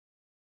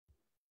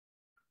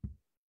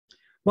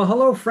Well,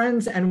 hello,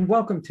 friends, and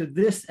welcome to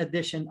this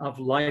edition of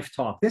Life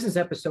Talk. This is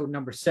episode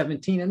number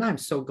 17, and I'm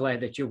so glad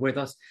that you're with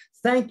us.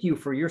 Thank you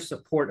for your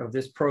support of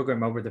this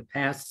program over the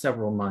past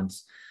several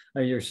months.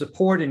 Your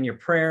support and your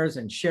prayers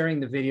and sharing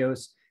the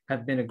videos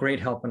have been a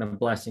great help and a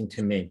blessing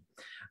to me.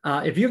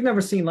 If you've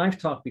never seen Life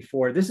Talk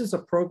before, this is a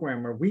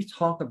program where we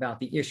talk about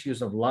the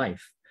issues of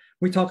life.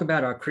 We talk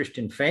about our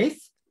Christian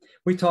faith.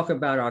 We talk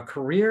about our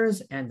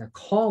careers and the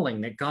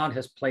calling that God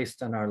has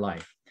placed on our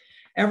life.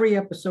 Every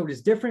episode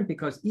is different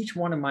because each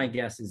one of my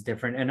guests is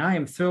different, and I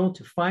am thrilled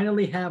to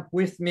finally have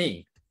with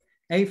me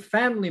a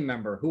family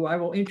member who I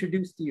will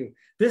introduce to you.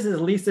 This is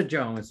Lisa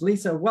Jones.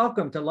 Lisa,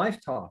 welcome to Life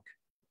Talk.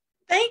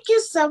 Thank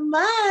you so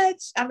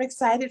much. I'm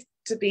excited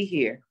to be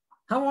here.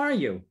 How are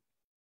you?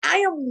 I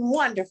am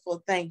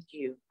wonderful, thank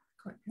you.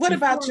 What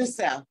about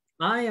yourself?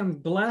 I am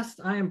blessed.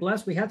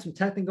 We had some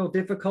technical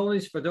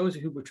difficulties for those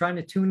who were trying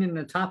to tune in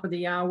the top of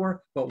the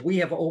hour, but we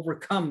have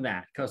overcome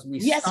that because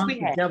we stomped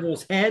the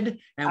devil's head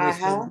and we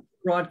said the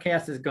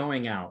broadcast is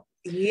going out.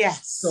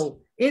 Yes. So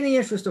in the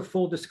interest of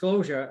full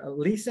disclosure,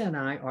 Lisa and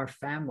I are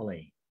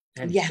family.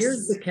 And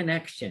here's the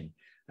connection.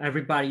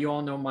 Everybody, you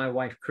all know my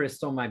wife,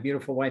 Crystal, my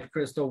beautiful wife,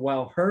 Crystal.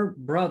 Well, her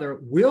brother,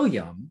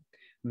 William,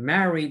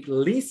 married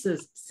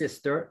Lisa's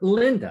sister,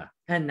 Linda.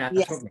 And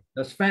that's what makes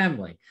us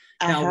family.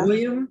 Now,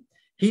 William,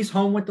 he's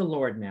home with the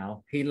Lord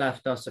now. He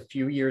left us a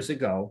few years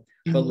ago,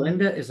 but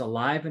Linda is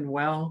alive and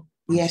well.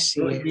 Yes, she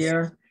is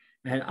here.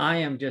 And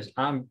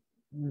I'm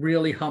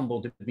really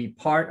humbled to be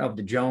part of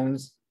the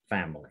Jones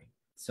family.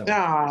 So,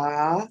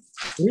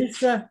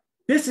 Lisa,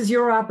 this is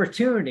your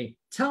opportunity.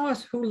 Tell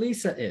us who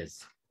Lisa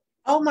is.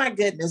 Oh my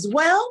goodness.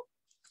 Well,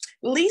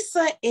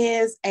 Lisa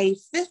is a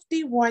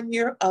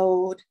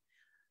 51-year-old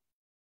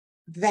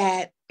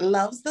that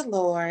loves the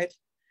Lord,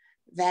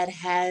 that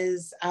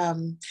has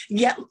I'm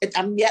yet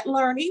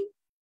learning.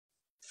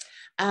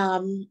 I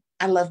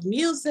love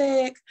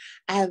music.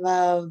 I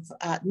love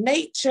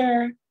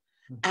nature.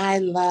 I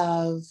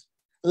love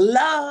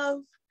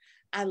love.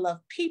 I love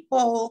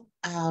people.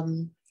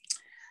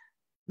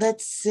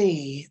 Let's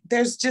see.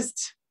 There's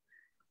just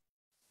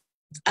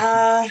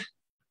I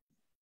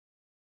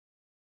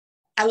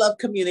love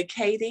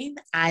communicating.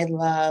 I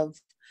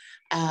love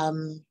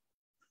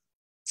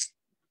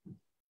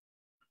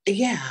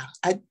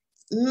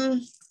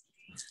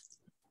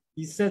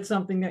You said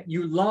something that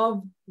you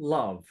love.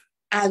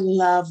 I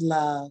love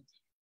love.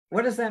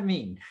 What does that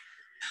mean?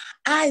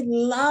 I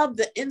love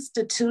the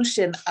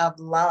institution of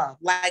love.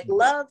 Like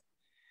love,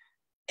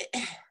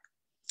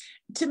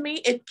 to me,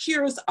 it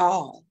cures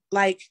all.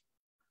 Like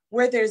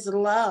where there's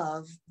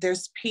love,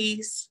 there's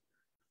peace,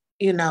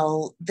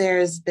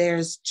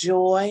 there's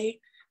joy,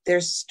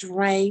 there's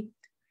strength,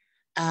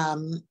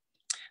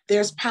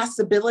 there's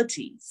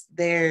possibilities,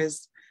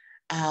 there's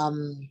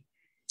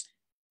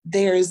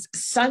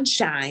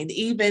sunshine,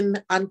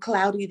 even on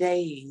cloudy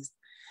days.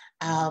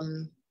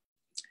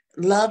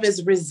 Love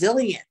is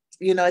resilient.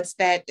 It's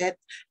that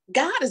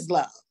God is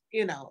love,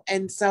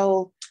 and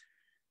so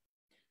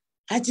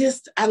I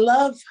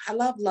love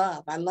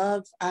love. I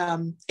love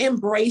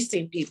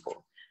embracing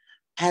people.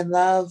 I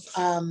love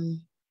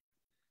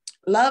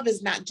love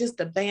is not just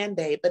a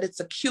Band-Aid, but it's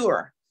a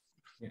cure.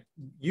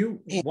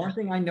 One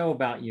thing I know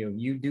about you,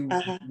 you do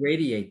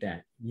radiate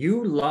that.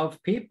 You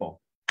love people.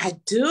 I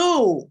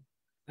do.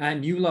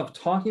 And you love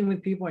talking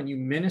with people and you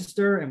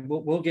minister, and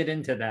we'll get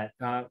into that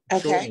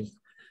shortly.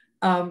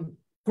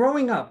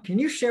 Growing up, can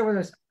you share with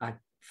us a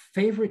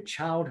favorite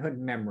childhood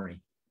memory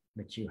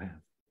that you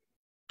have?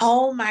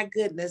 Oh my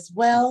goodness.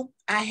 Well,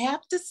 I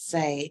have to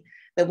say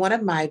that one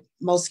of my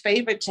most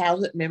favorite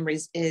childhood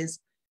memories is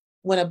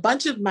when a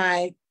bunch of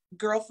my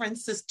girlfriend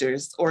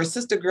sisters, or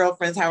sister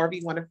girlfriends, however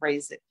you want to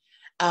phrase it,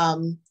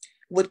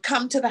 would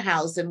come to the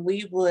house, and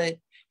we would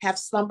have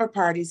slumber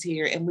parties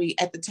here. And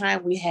at the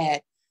time we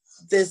had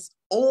this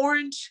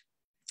orange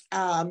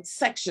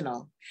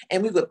sectional,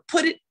 and we would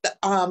put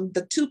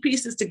the two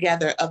pieces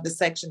together of the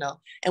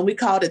sectional, and we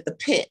called it the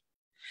pit.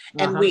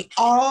 And we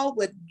all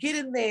would get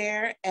in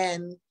there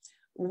and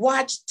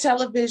watch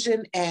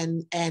television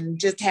and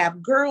just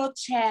have girl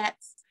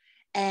chats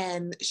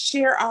and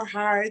share our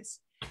hearts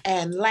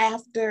and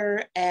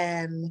laughter.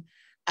 And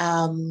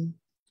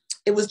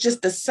it was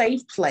just a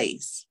safe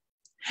place.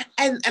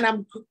 And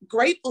I'm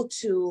grateful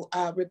to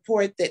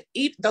report that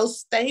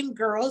those same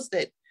girls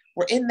that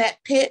were in that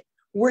pit,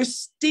 we're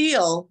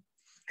still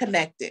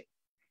connected.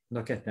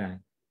 Look at that.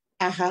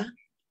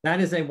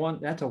 That's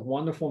a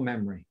wonderful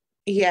memory.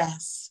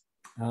 Yes.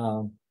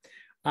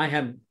 I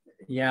have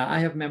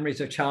memories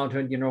of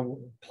childhood,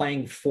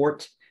 playing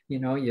fort.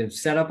 You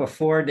set up a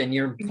fort and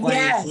you're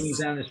playing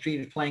down the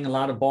street, playing a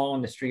lot of ball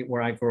in the street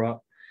where I grew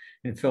up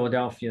in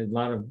Philadelphia. A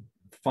lot of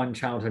fun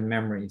childhood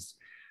memories.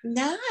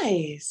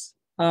 Nice.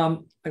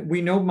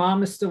 We know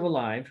Mom is still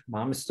alive.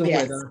 Mom is still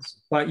with us,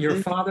 but your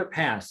father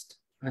passed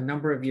a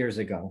number of years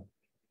ago.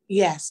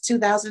 Yes,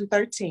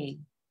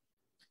 2013.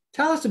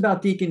 Tell us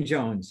about Deacon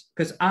Jones,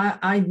 because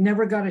I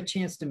never got a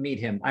chance to meet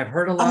him. I've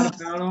heard a lot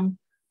about him.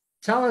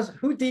 Tell us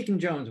who Deacon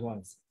Jones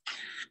was.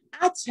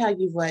 I tell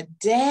you what,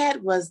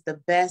 Dad was the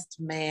best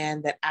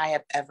man that I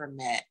have ever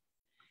met.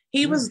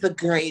 He was the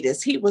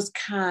greatest. He was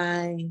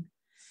kind.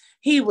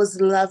 He was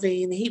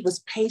loving. He was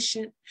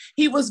patient.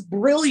 He was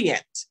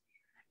brilliant.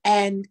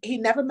 And he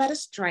never met a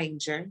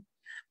stranger.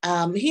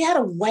 He had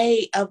a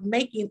way of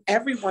making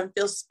everyone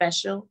feel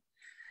special,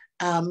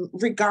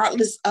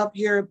 regardless of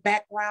your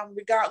background,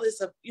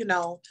 regardless of, he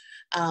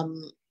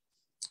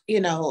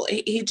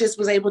just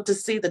was able to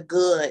see the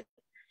good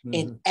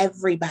in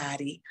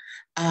everybody.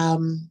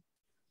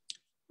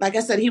 Like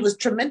I said, he was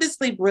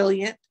tremendously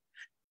brilliant,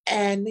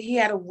 and he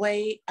had a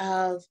way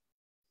of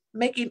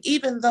making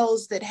even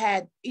those that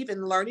had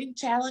even learning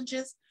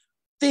challenges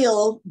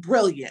feel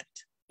brilliant.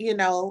 He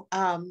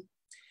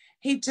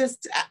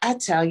just, I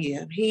tell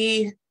you,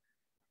 he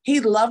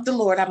loved the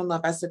Lord. I don't know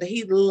if I said that.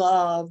 He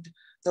loved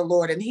the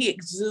Lord, and he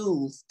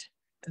exuded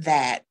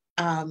that.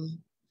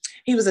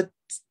 He was a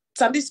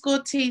Sunday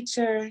school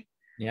teacher.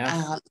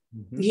 Yeah.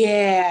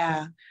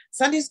 Yeah.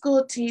 Sunday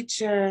school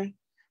teacher,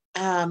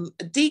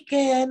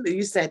 deacon.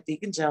 You said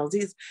Deacon Jones.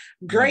 He's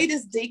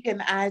greatest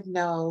deacon I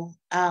know.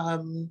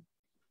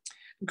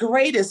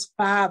 Greatest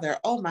father.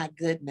 Oh my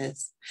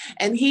goodness.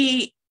 And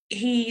he,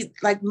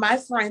 like my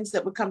friends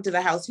that would come to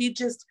the house, he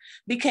just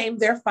became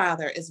their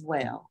father as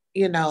well.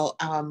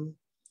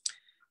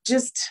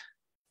 Just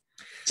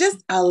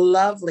a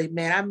lovely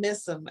man. I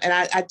miss him. And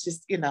I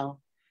just,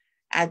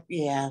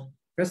 yeah.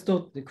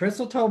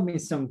 Crystal told me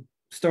some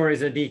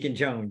stories of Deacon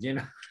Jones,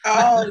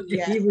 Oh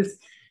yeah.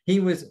 he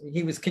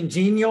was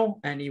congenial,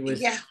 and he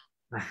was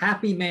a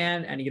happy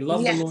man, and he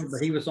loved the Lord,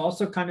 but he was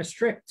also kind of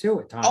strict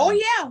too at times. Oh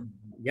yeah.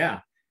 Yeah.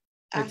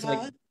 It's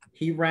like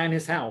he ran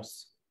his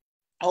house.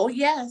 Oh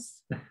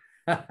yes.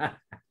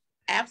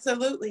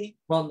 Absolutely.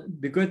 Well,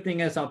 the good thing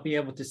is I'll be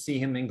able to see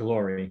him in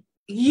glory.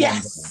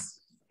 Yes.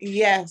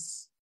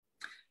 Yes.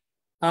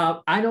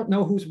 I don't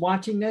know who's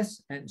watching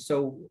this. And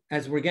so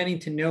as we're getting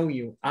to know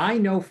you, I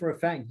know for a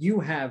fact you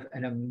have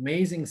an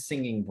amazing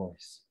singing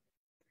voice.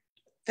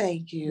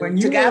 Thank you.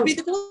 To God be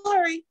the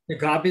glory. To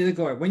God be the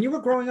glory. When you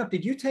were growing up,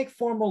 did you take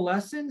formal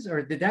lessons,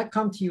 or did that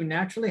come to you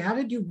naturally? How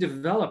did you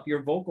develop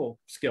your vocal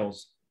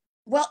skills?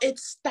 Well, it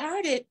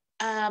started,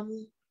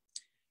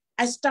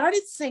 I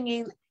started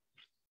singing.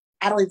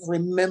 I don't even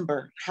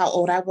remember how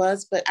old I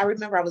was, but I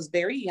remember I was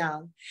very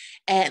young,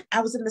 and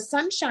I was in the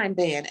Sunshine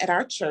Band at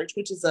our church,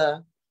 which is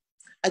a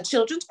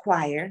children's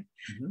choir.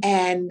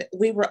 And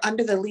we were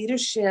under the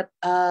leadership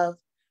of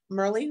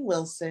Merlene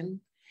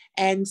Wilson.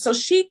 And so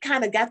she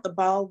kind of got the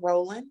ball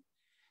rolling.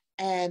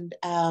 And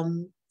I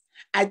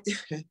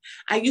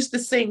used to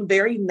sing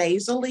very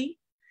nasally,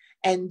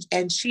 and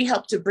she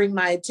helped to bring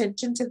my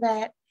attention to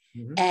that.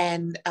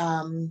 And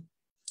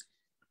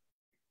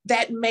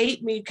that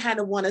made me kind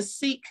of want to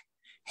seek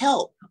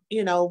help,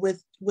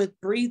 with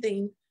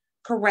breathing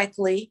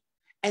correctly.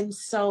 And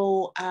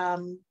so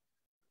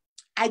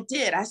I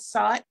did. I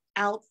sought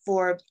out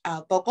for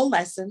vocal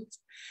lessons,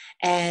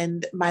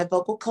 and my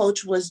vocal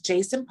coach was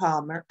Jason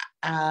Palmer.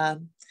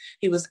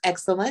 He was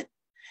excellent.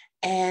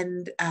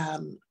 And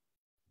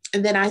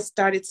then I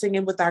started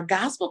singing with our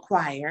gospel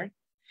choir.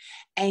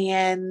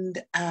 And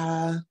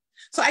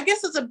so I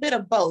guess it's a bit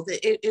of both.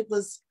 It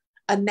was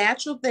a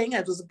natural thing.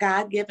 It was a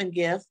God-given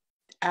gift.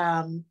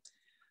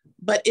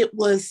 But it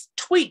was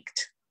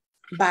tweaked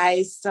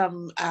by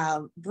some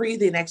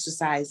breathing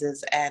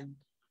exercises and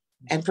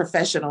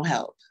professional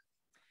help.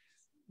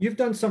 You've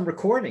done some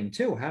recording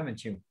too,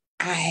 haven't you?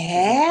 I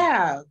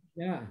have.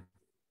 Yeah.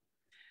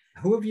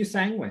 Who have you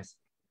sang with?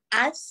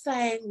 I've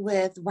sang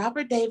with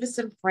Robert Davis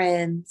and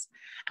Friends.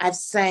 I've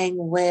sang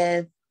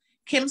with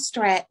Kim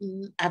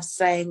Stratton. I've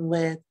sang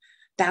with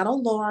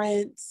Donald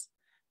Lawrence.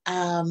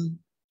 And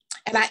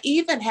I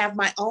even have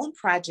my own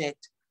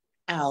project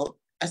out,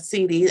 a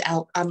CD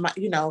out on my,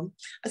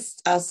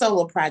 a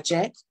solo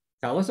project.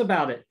 Tell us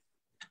about it.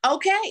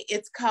 Okay.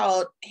 It's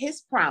called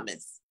His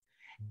Promise.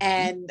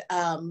 And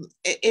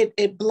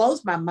it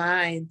blows my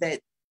mind that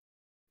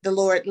the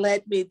Lord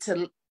led me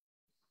to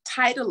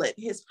title it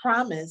His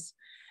Promise,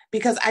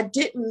 because I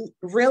didn't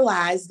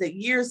realize that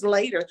years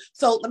later.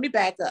 So let me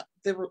back up.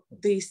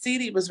 The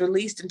CD was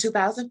released in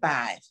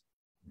 2005.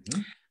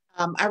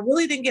 I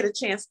really didn't get a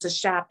chance to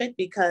shop it,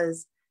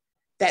 because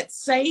that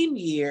same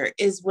year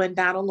is when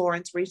Donald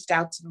Lawrence reached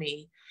out to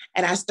me,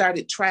 and I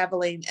started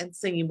traveling and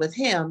singing with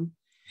him.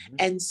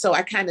 And so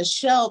I kind of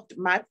shelved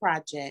my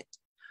project.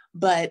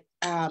 But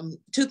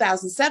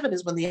 2007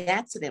 is when the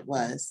accident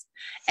was.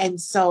 And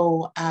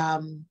so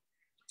at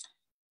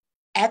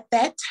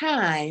that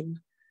time,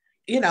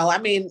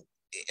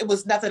 it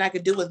was nothing I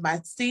could do with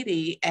my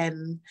CD.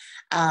 And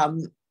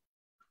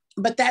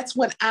but that's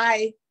when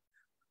I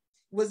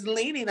was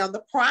leaning on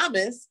the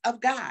promise of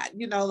God,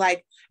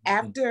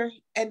 after,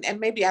 and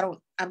maybe I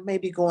may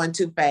be going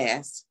too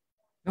fast.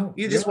 No,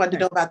 you just wanted to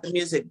know about the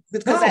music,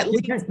 because that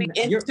leads me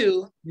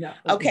into,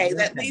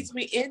 that leads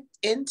me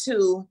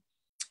into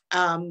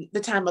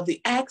the time of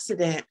the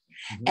accident.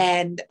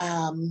 And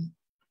at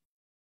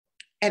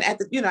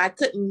the, I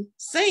couldn't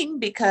sing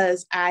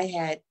because I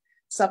had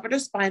suffered a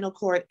spinal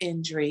cord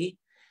injury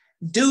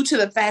due to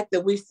the fact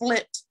that we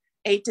flipped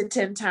 8 to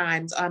 10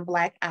 times on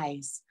black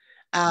ice.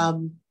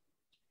 But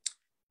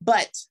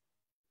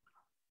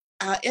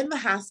in the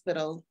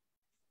hospital,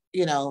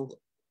 you know,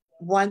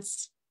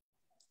 once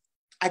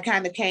I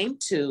kind of came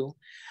to,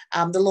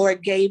 the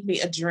Lord gave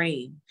me a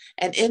dream.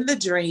 And in the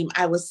dream,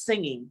 I was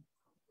singing.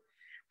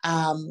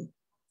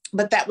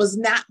 But that was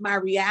not my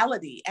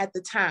reality at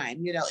the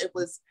time. You know,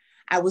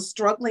 I was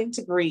struggling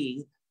to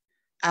breathe.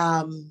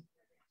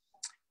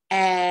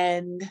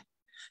 And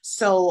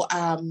so,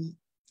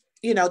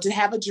 you know, to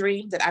have a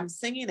dream that I'm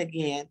singing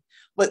again,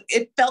 but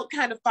it felt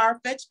kind of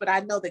far-fetched, but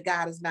I know that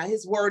God is not,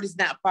 his word is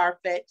not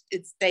far-fetched.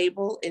 It's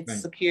stable,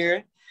 it's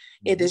secure,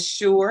 it is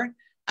sure.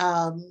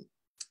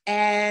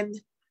 And,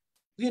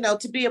 you know,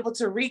 to be able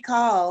to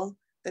recall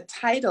the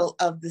title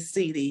of the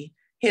CD,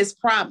 His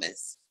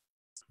Promise,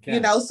 you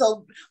know,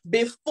 so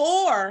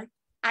before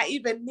I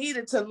even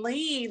needed to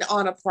lean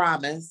on a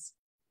promise,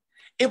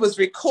 it was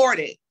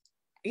recorded,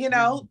 you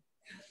know.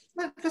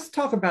 Let's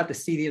talk about the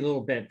CD a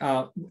little bit.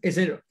 Is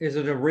it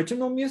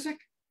original music?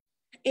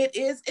 It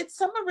is. It's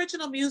some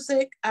original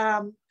music.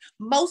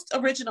 Most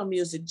original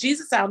music.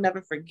 Jesus, I'll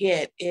Never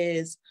Forget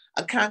is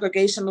a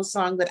congregational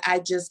song that I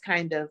just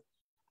kind of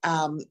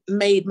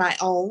made my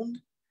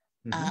own,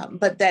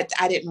 but that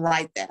I didn't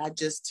write that. I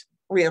just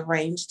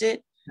rearranged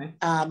it. Okay.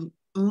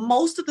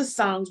 Most of the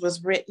songs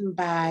was written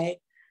by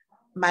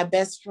my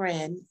best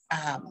friend,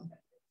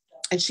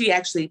 and she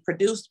actually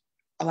produced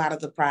a lot of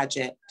the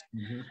project.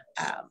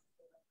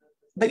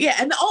 But yeah,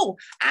 and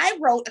I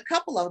wrote a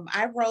couple of them.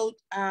 I wrote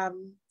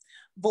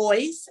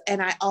Voice,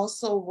 and I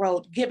also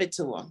wrote Give It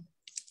to Him.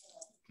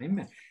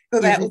 Amen.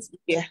 So that was,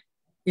 yeah.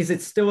 Is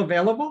it still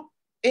available?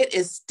 It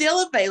is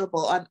still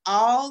available on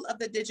all of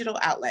the digital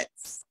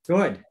outlets.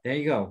 Good. There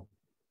you go.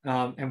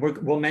 And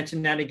we'll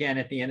mention that again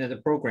at the end of the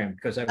program,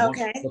 because I want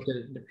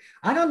to,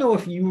 I don't know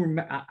if you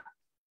remember,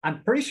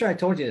 I'm pretty sure I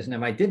told you this, and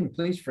if I didn't,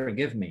 please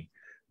forgive me.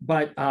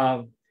 But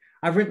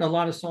I've written a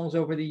lot of songs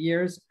over the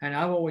years, and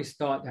I've always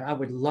thought that I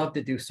would love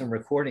to do some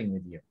recording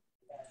with you.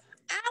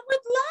 I would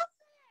love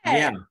that.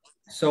 Yeah.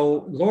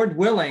 So Lord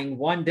willing,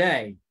 one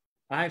day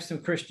I have some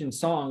Christian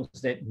songs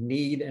that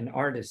need an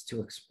artist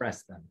to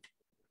express them.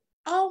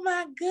 Oh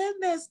my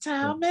goodness,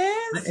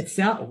 Thomas. It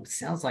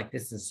sounds like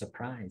this is a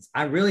surprise.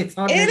 I really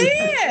thought it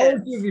is. I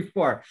told you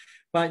before.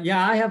 But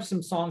yeah, I have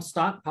some songs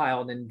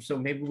stockpiled, and so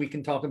maybe we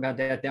can talk about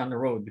that down the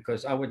road,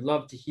 because I would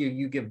love to hear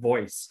you give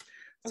voice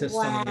to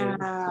some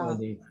of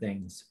these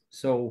things.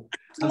 So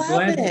I'm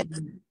glad that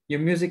your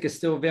music is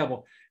still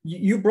available.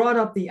 You brought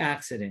up the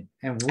accident,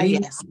 and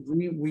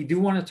we do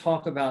want to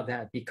talk about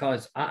that,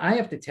 because I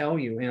have to tell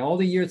you, in all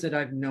the years that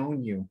I've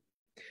known you,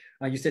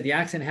 you said the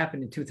accident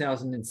happened in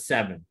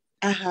 2007.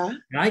 And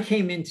I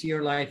came into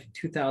your life in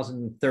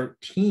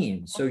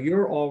 2013. So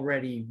you're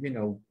already, you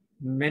know,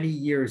 many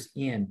years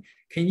in.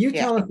 Can you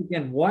tell us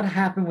again what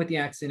happened with the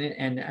accident?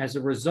 And as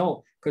a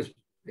result, because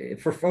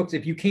for folks,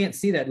 if you can't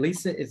see that,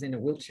 Lisa is in a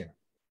wheelchair.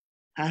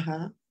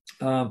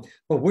 But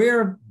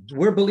we're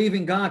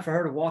believing God for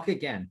her to walk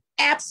again.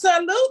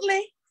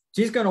 Absolutely.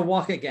 She's going to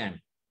walk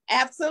again.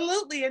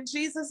 Absolutely, in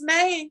Jesus'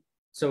 name.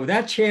 So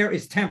that chair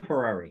is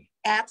temporary.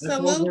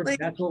 Absolutely.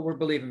 That's what we're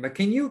believing. But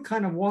can you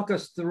kind of walk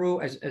us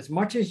through, as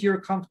much as you're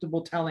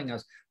comfortable telling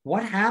us,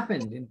 what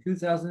happened in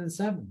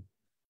 2007?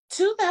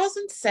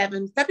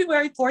 2007,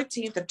 February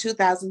 14th of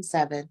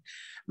 2007,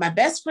 my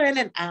best friend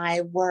and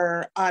I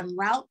were on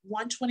Route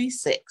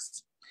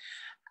 126,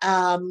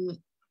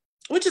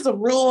 which is a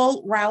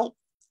rural route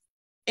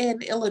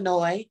in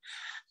Illinois.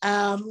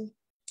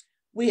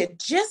 We had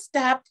just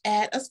stopped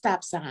at a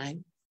stop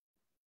sign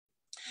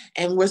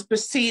and was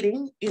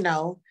proceeding, you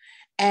know,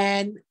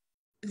 and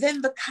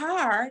then the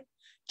car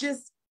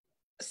just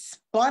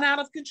spun out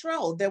of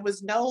control. There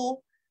was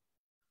no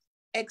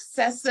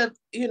excessive,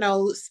 you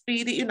know,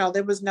 speedy, you know,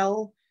 there was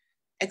no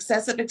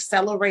excessive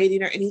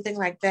accelerating or anything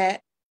like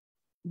that.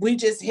 We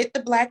just hit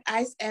the black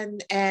ice,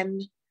 and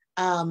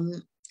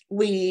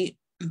we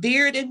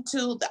veered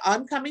into the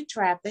oncoming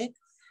traffic.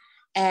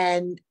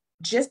 And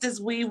just as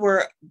we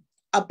were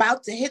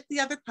about to hit the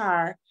other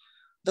car,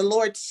 the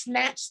Lord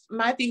snatched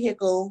my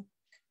vehicle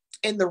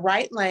in the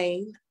right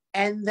lane.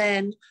 And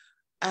then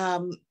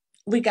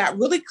we got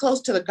really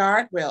close to the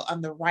guardrail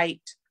on the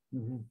right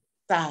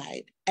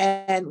side,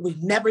 and we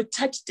never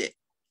touched it.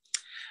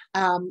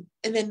 And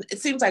then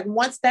it seems like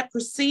once that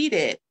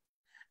proceeded,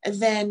 and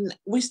then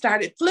we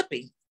started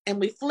flipping, and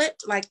we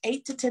flipped like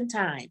 8 to 10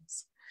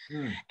 times.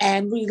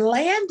 And we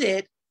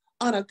landed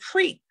on a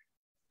creek,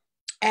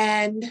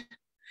 and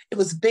it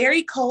was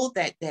very cold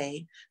that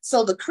day.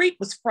 So the creek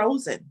was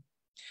frozen.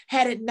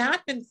 Had it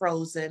not been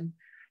frozen,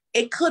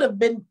 it could have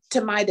been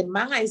to my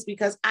demise,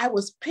 because I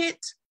was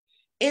pent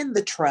in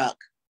the truck,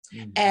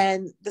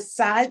 and the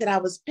side that I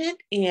was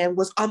pent in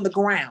was on the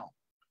ground.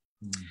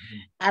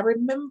 I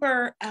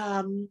remember,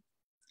 I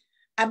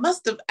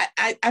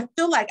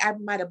feel like I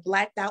might have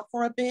blacked out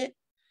for a bit,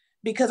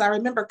 because I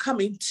remember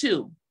coming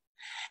to,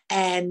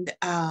 and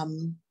I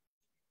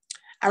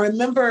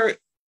remember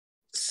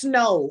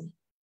snow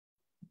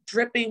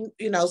dripping,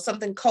 you know,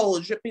 something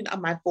cold dripping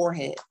on my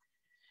forehead.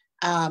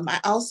 I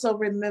also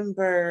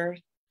remember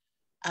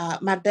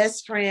my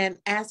best friend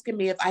asking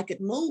me if I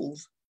could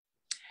move.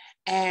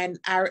 And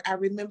I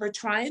remember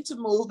trying to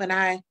move, and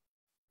I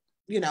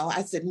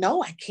said,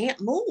 no, I can't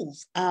move.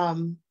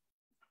 And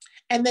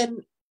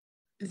then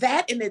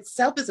that in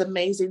itself is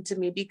amazing to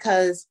me,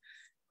 because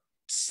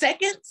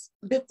seconds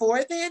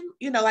before then,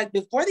 like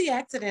before the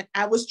accident,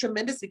 I was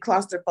tremendously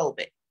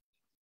claustrophobic.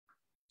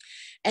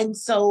 And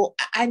so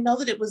I know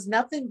that it was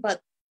nothing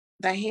but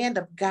the hand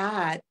of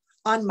God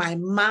on my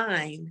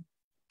mind,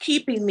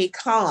 keeping me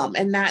calm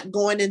and not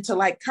going into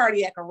like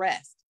cardiac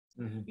arrest,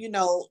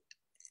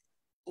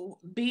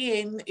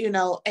 being,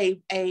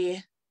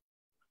 a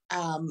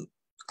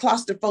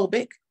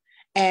claustrophobic,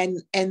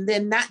 and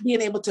then not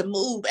being able to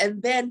move,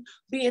 and then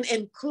being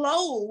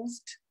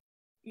enclosed,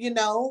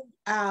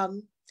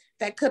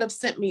 that could have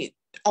sent me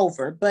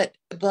over. But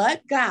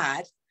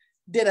God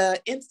did an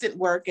instant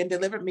work and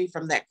delivered me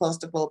from that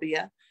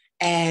claustrophobia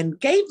and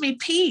gave me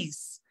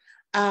peace.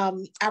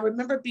 I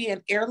remember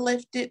being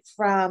airlifted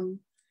from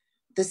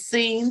the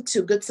scene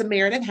to Good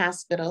Samaritan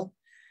Hospital.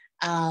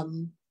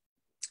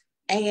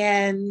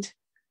 And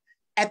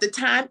at the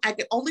time, I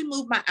could only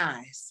move my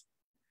eyes.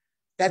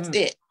 That's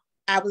it.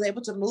 I was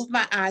able to move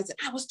my eyes, and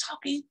I was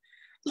talking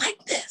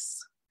like this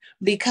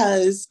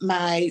because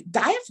my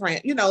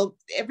diaphragm,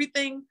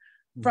 everything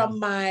from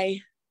my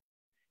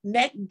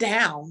neck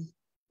down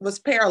was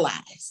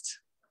paralyzed.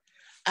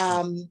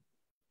 I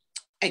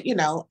could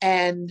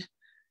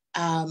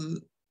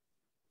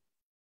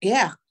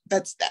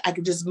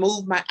just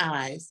move my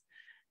eyes.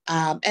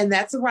 And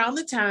that's around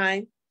the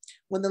time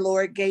when the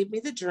Lord gave me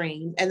the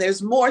dream. And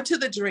there's more to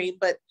the dream,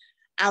 but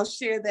I'll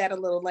share that a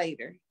little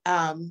later.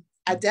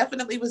 I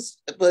definitely was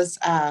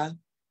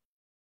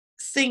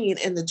singing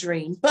in the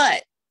dream,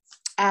 but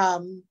I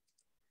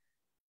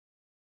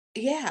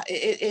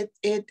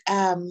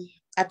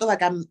feel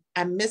like I'm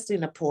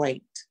missing a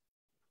point.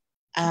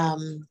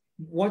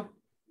 What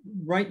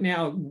right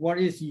now? What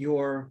is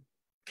your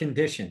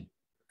condition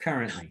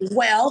currently?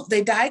 Well,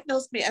 they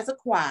diagnosed me as a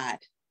quad,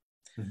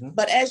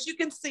 but as you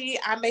can see,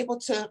 I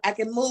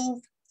can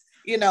move.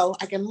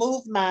 I can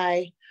move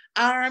my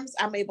arms.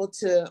 I'm able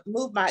to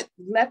move my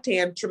left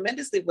hand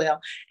tremendously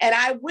well, and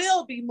I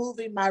will be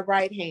moving my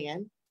right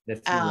hand.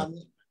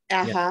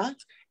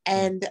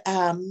 And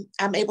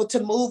I'm able to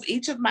move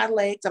each of my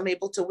legs. I'm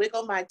able to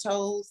wiggle my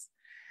toes.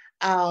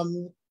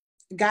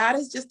 God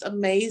is just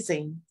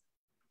amazing.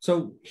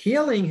 So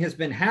healing has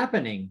been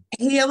happening.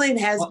 Healing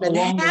has been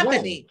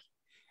happening.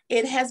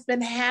 It has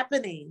been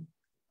happening.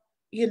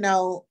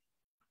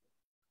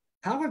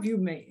 How have you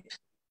made?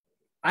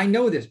 I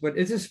know this, but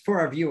this is for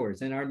our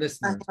viewers and our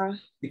listeners,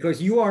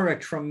 because you are a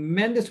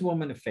tremendous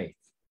woman of faith.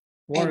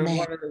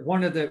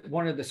 One of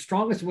the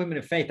strongest women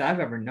of faith I've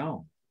ever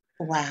known.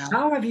 Wow.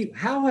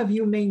 How have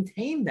you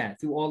maintained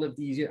that through all of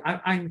these years?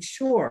 I'm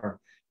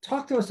sure.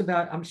 Talk to us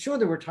about, I'm sure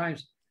there were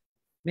times,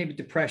 maybe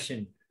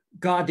depression.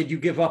 God, did you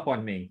give up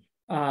on me?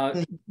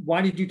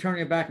 Why did you turn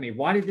your back on me?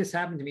 Why did this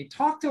happen to me?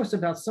 Talk to us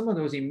about some of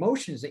those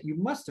emotions that you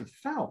must have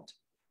felt.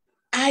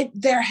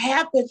 There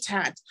have been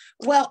times.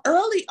 Well,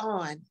 early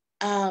on,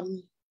 I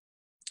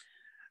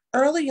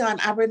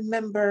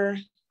remember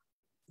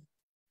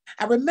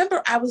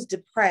I was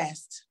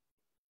depressed,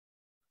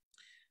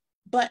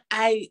 but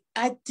I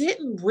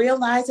didn't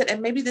realize it.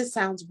 And maybe this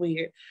sounds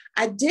weird.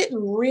 I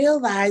didn't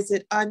realize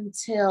the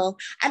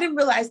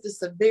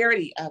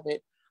severity of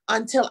it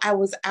until I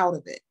was out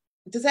of it.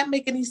 Does that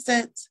make any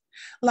sense?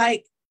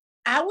 Like,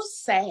 I was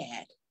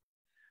sad.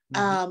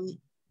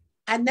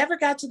 I never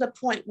got to the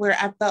point where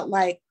I felt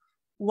like,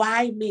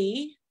 why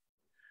me?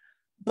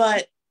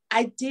 But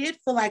I did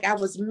feel like I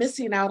was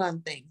missing out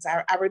on things.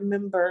 I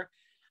remember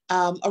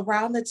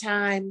around the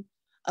time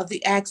of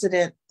the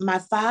accident, my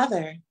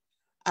father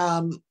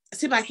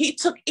seemed like he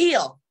took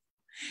ill,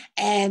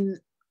 and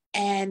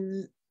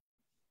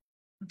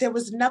there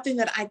was nothing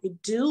that I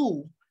could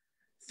do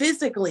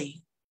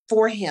physically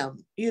for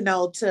him,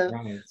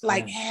 to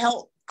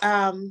help.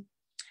 And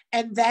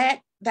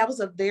that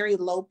was a very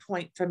low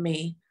point for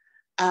me,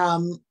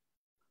 to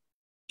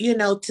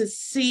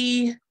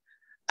see.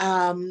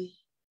 There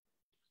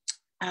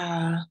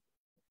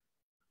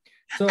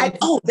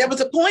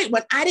was a point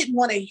when I didn't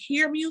want to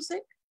hear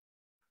music.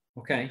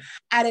 Okay.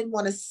 I didn't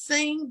want to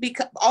sing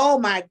because, oh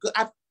my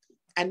God,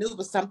 I knew it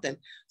was something.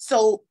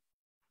 So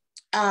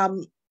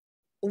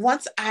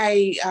once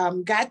I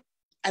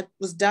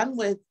was done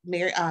with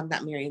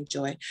not Mary and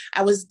Joy.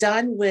 I was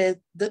done with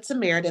Good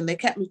Samaritan. They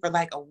kept me for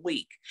like a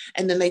week,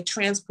 and then they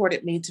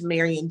transported me to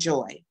Mary and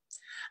Joy,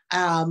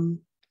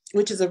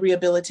 which is a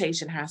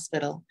rehabilitation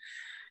hospital.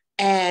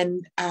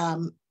 And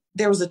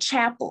there was a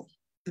chapel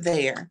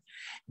there,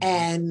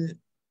 and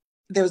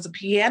there was a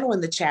piano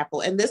in the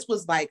chapel. And this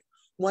was like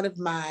one of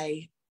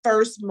my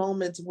first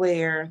moments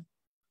where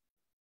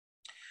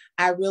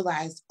I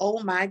realized,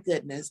 oh my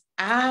goodness,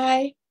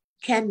 I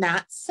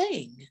cannot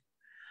sing.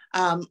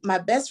 My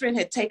best friend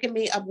had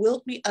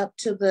wheeled me up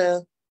to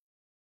the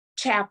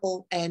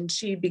chapel, and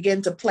she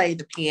began to play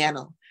the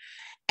piano.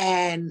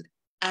 And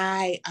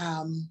I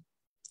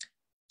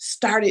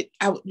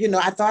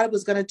I thought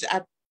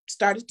I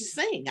started to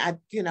sing,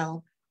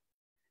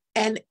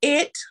 and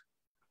it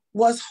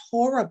was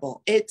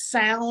horrible. It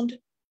sounded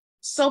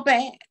so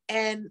bad.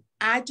 And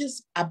I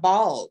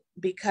bawled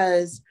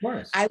because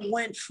I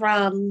went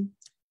from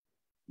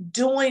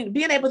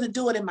being able to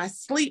do it in my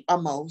sleep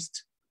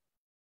almost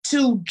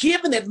to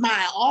giving it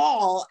my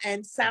all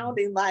and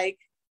sounding like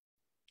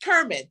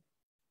Kermit,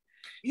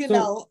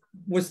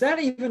 Was that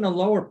even a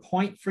lower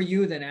point for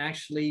you than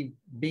actually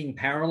being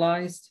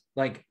paralyzed?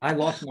 Like, I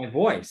lost my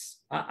voice.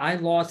 I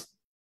lost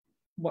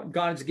what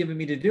God's given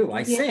me to do.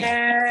 I sing.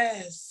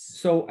 Yes.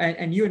 So,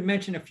 and you had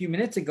mentioned a few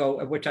minutes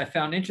ago, which I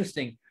found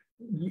interesting,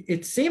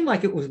 it seemed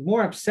like it was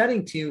more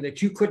upsetting to you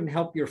that you couldn't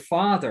help your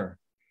father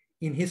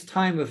in his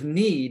time of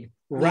need,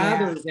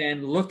 rather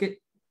than look at,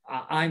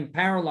 I'm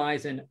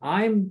paralyzed and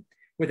I'm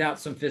without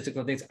some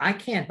physical things. I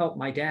can't help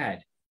my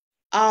dad.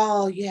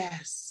 Oh,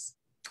 yes.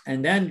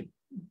 And then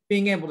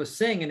being able to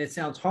sing, and it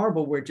sounds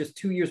horrible, where just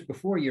 2 years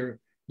before you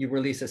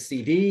release a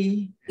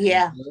CD,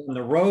 you're on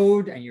the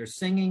road and you're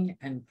singing,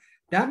 and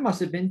that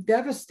must have been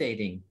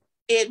devastating.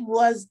 It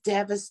was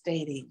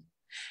devastating.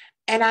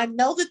 And I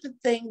know that the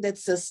thing that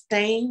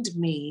sustained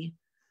me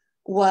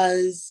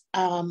was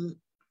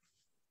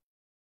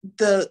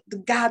the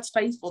God's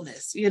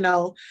faithfulness,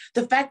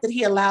 the fact that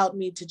he allowed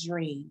me to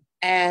dream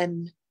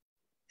and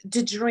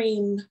to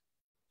dream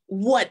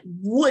what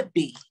would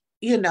be,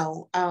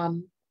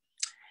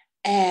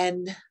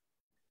 and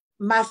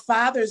my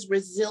father's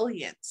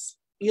resilience,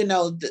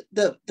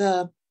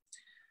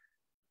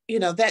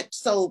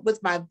 so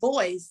with my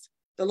voice,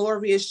 the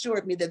Lord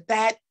reassured me that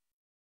I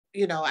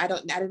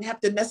didn't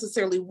have to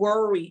necessarily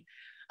worry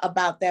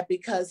about that,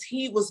 because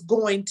he was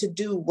going to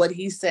do what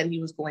he said he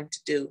was going to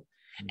do.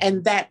 Mm-hmm.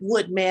 And that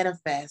would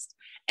manifest.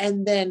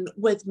 And then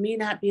with me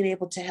not being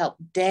able to help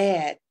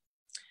dad,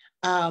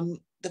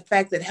 the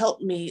fact that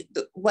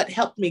what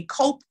helped me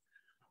cope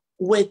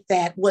with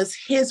that was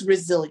his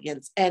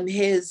resilience and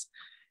his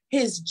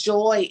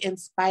joy in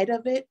spite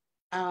of it,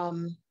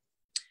 and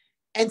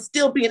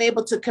still being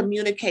able to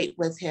communicate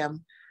with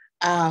him.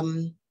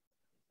 And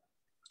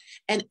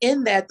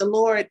in that, the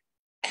Lord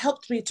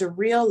helped me to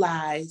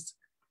realize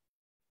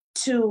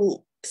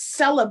to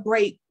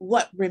celebrate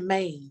what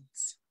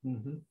remains.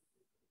 Mm-hmm.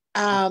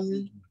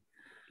 And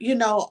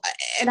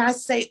I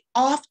say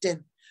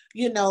often,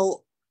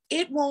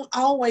 it won't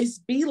always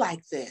be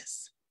like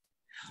this,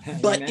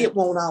 but Amen. It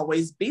won't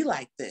always be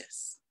like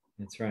this.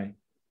 That's right.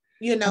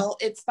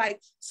 It's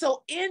like,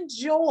 so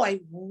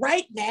enjoy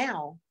right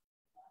now,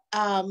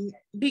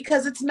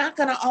 because it's not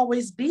going to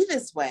always be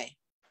this way.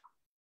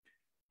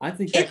 I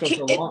think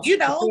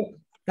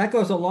that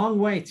goes a long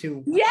way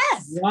to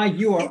why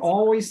you are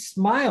always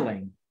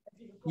smiling.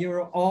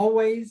 You're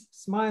always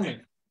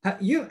smiling.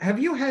 Have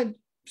you had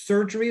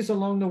surgeries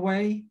along the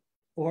way,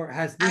 or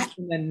has this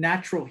been a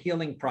natural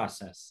healing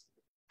process?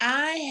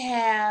 I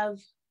have.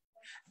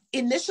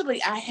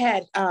 Initially, I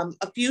had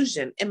a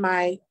fusion in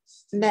my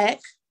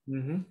neck,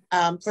 mm-hmm.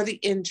 For the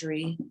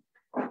injury,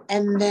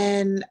 and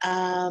then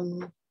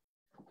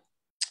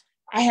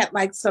I had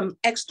like some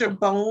extra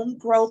bone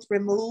growth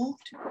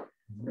removed.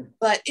 Mm-hmm.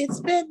 But it's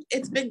been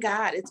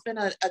God. It's been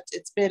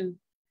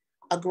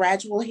a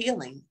gradual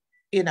healing.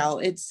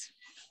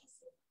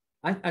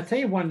 I tell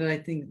you one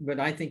that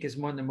I think is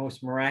one of the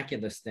most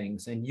miraculous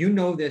things, and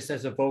this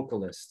as a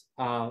vocalist.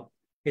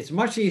 It's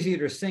much easier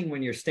to sing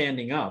when you're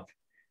standing up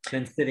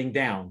than sitting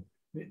down,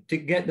 to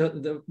get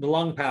the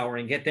lung power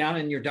and get down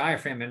in your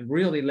diaphragm and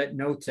really let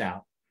notes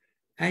out.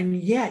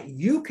 And yet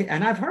you can,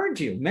 and I've heard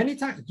you many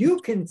times, you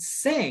can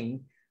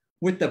sing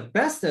with the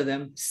best of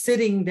them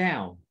sitting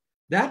down.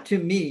 That to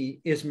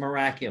me is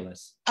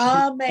miraculous.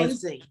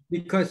 Amazing.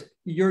 Because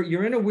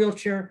you're in a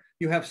wheelchair,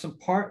 you have some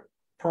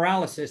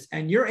paralysis,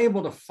 and you're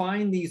able to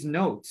find these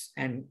notes,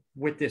 and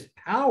with this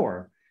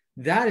power,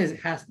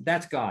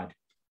 that's God.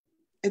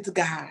 It's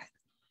God.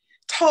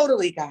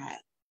 Totally God.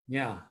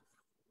 Yeah.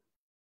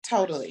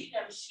 Totally.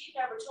 She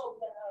never told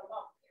me that.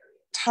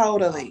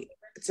 Totally.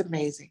 It's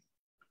amazing.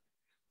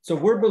 So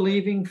we're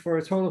believing for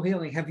a total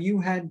healing. Have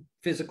you had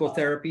physical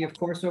therapy, of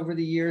course, over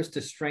the years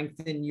to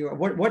strengthen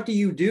what do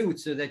you do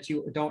so that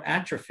you don't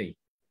atrophy?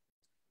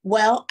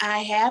 Well, I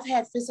have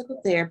had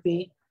physical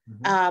therapy,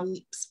 mm-hmm.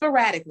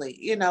 Sporadically.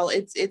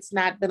 It's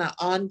not been an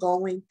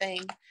ongoing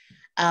thing.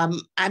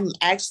 I'm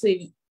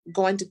actually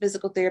going to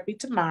physical therapy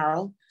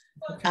tomorrow.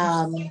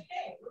 Okay.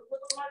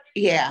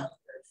 Yeah.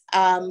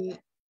 I'm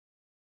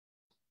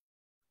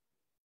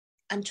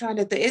trying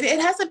to think. It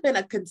hasn't been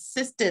a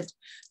consistent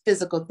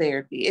physical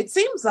therapy. It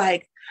seems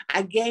like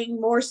I gain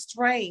more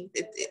strength.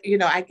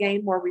 I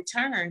gain more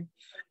return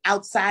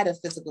outside of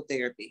physical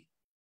therapy.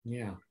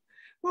 Yeah.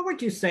 What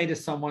would you say to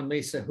someone,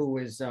 Lisa, who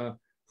is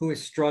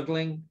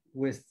struggling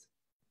with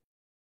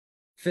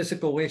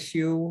physical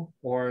issue,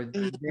 or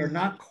mm-hmm. they're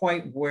not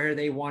quite where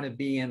they want to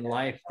be in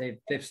life?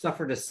 They've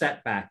suffered a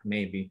setback,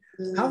 maybe.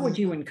 Mm-hmm. How would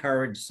you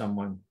encourage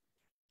someone?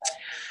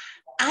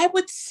 I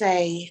would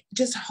say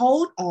just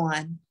hold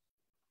on.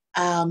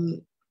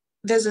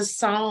 There's a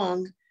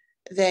song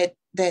that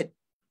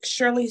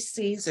Shirley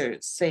Caesar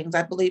sings,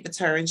 I believe it's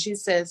her, and she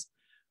says,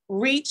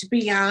 reach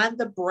beyond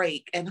the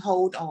break and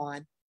hold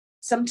on.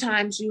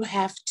 Sometimes you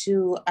have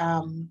to,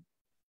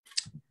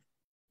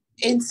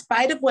 in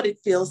spite of what it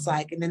feels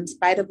like and in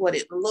spite of what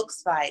it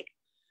looks like,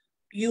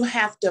 you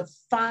have to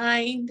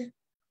find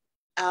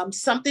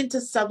something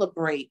to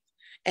celebrate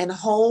and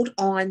hold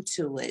on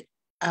to it.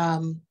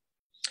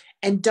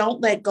 And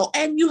don't let go.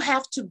 And you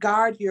have to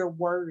guard your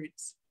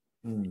words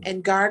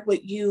and guard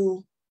what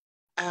you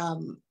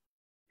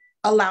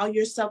allow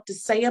yourself to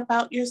say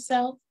about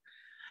yourself,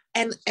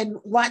 and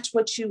watch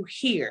what you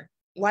hear,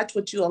 watch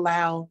what you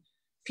allow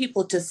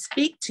people to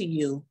speak to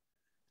you,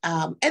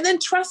 and then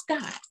trust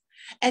God.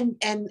 And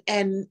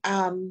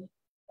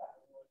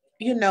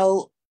you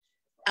know,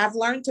 I've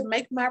learned to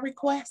make my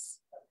requests,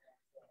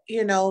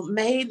 you know,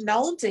 made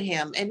known to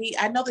him, and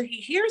I know that he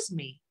hears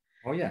me.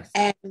 Oh yes.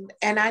 And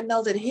I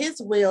know that his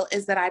will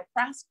is that I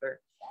prosper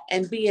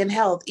and be in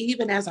health,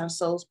 even as our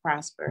souls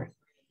prosper.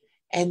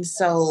 And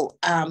so,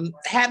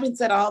 having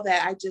said all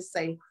that, I just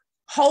say,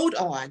 hold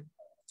on,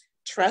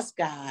 trust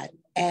God,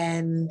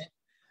 and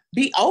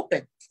be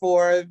open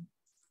for,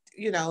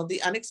 you know,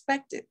 the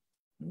unexpected.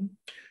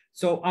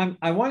 So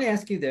I want to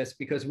ask you this,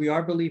 because we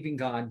are believing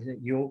God that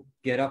you'll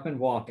get up and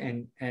walk,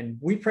 and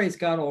we praise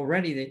God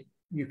already that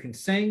you can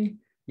sing,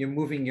 you're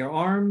moving your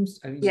arms.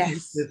 I mean,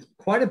 Yes. there's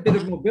quite a bit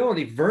of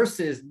mobility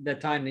versus the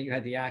time that you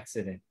had the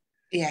accident.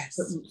 Yes.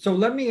 So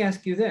let me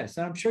ask you this,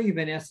 and I'm sure you've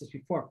been asked this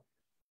before.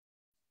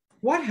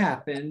 What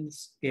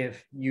happens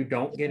if you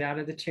don't get out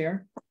of the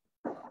chair?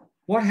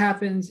 What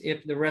happens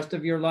if the rest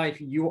of your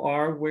life you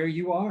are where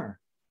you are?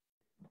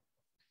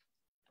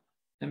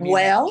 I mean,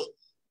 well,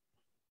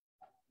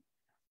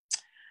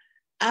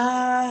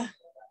 I'll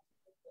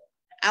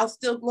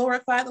still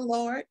glorify the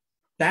Lord.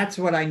 That's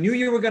what I knew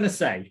you were going to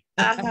say.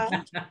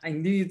 Uh-huh. I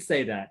knew you'd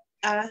say that.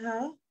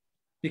 Uh-huh.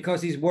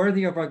 Because he's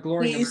worthy of our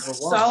glory. He's no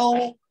matter what.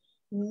 so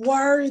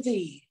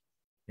worthy.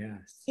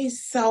 Yes.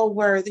 He's so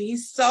worthy.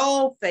 He's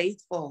so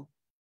faithful.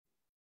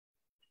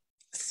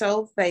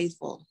 So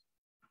faithful.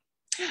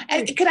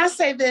 And can I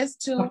say this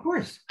too? Of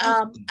course.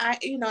 And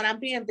I'm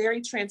being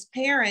very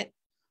transparent.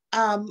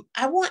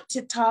 I want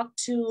to talk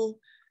to,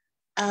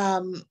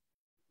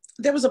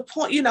 there was a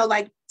point, you know,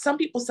 like some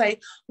people say,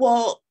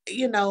 well,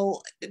 you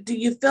know, do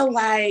you feel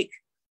like,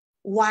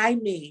 why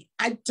me?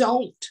 I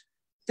don't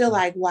feel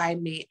like, why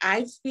me?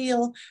 I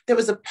feel there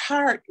was a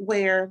point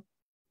where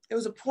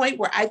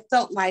I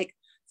felt like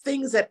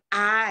things that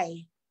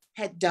I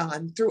had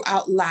done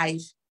throughout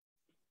life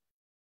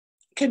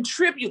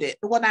contributed.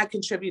 When I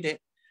contributed,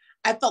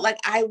 I felt like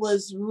I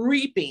was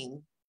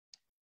reaping.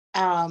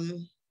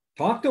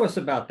 Talk to us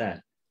about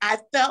that. I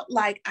felt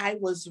like I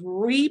was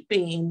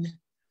reaping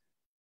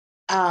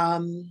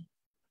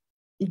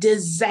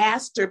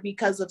disaster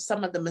because of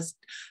some of the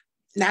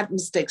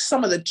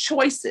some of the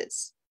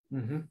choices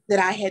that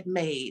I had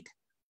made.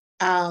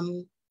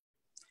 And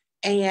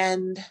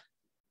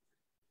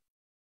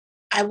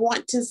I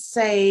want to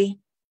say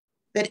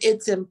that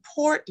it's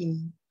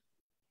important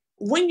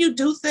when you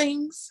do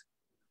things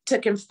to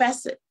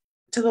confess it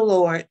to the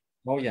Lord.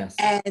 Oh, yes.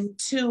 And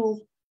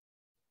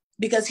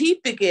because he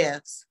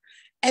forgives.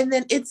 And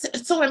then it's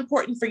so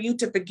important for you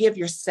to forgive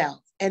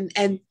yourself.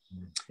 And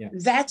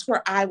that's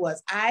where I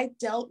was. I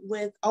dealt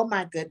with, oh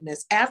my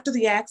goodness, after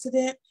the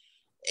accident,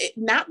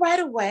 not right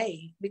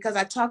away, because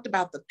I talked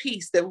about the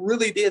peace that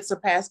really did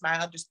surpass my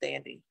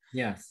understanding.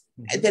 Yes.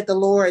 That the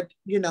Lord,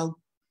 you know,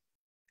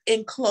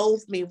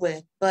 enclosed me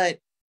with. But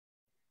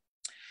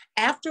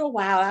after a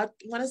while, I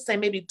want to say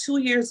maybe 2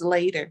 years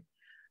later,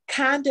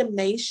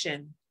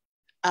 condemnation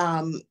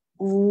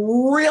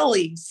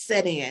really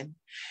set in.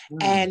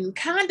 And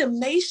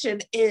condemnation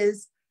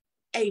is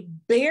a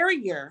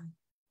barrier.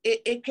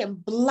 It can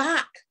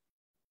block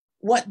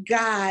what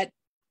God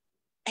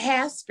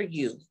has for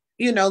you,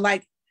 you know,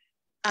 like,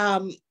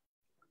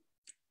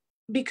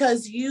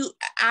 because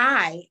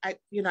I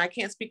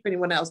can't speak for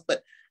anyone else,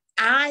 but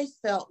I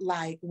felt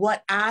like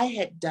what I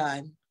had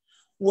done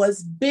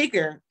was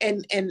bigger.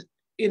 And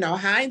you know,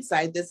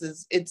 hindsight,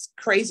 it's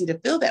crazy to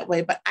feel that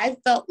way, but I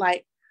felt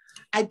like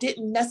I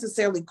didn't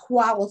necessarily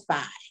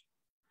qualify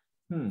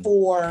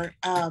for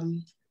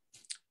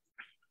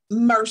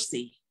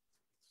mercy.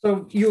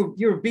 So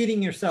you're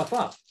beating yourself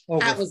up.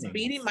 I was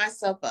beating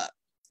myself up.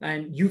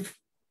 And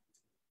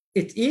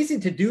it's easy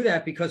to do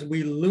that because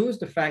we lose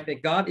the fact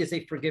that God is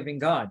a forgiving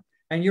God.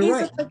 And you're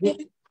right.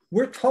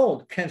 We're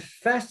told,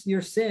 confess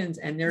your sins,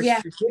 and there's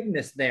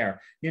forgiveness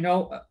there. You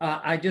know,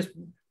 I just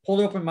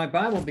pulled open my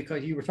Bible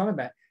because you were talking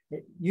about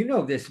it. You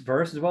know this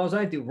verse as well as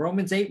I do.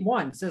 Romans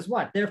 8:1 says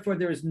what? Therefore,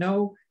 there is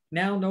no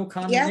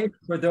condemnation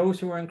for those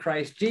who are in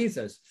Christ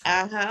Jesus.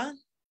 I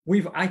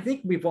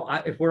think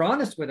if we're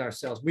honest with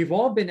ourselves, we've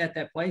all been at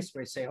that place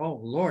where we say, oh,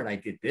 Lord, I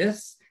did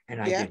this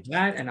and I did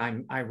that,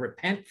 and I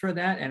repent for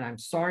that, and I'm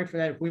sorry for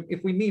that,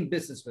 if we mean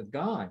business with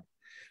God.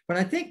 But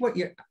I think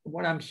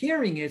what I'm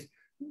hearing is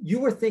you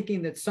were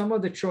thinking that some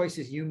of the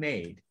choices you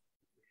made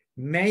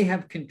may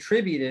have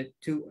contributed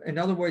to, in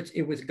other words,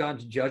 it was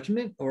God's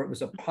judgment, or it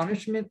was a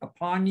punishment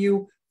upon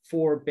you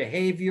for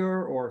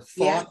behavior or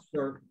thoughts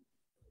or?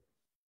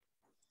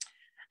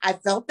 I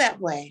felt that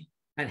way.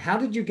 And how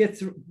did you get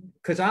through?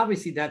 Because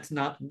obviously that's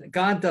not,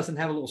 God doesn't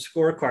have a little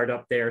scorecard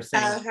up there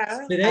saying,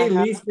 today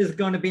Lisa is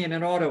going to be in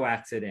an auto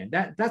accident.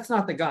 That's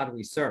not the God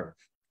we serve.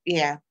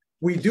 Yeah.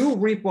 We do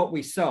reap what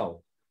we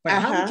sow. But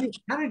how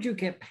did you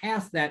get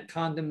past that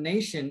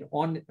condemnation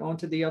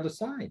onto the other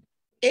side?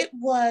 It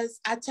was,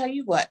 I tell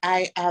you what,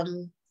 I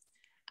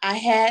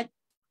had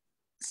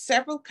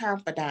several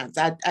confidants.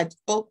 I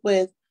spoke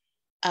with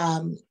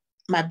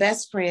my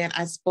best friend.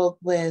 I spoke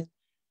with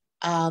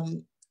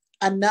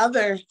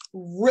another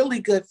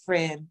really good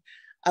friend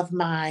of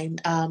mine.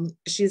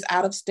 She's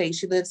out of state.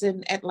 She lives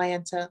in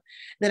Atlanta.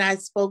 Then I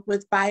spoke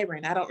with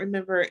Byron. I don't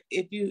remember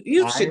if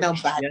you should know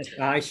Byron. Yes,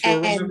 I sure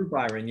remember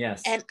Byron.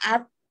 Yes. And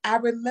I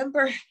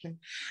remember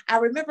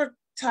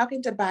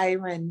talking to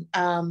Byron.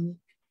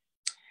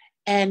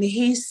 And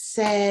he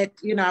said,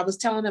 I was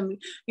telling him,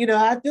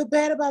 I feel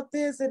bad about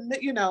this. And,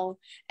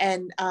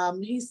 and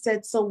he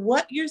said, so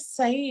what you're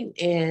saying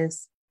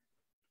is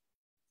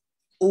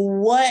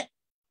what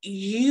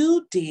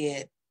you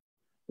did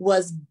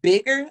was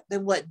bigger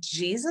than what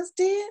Jesus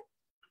did?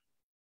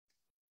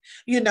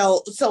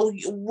 So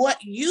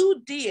what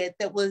you did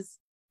that was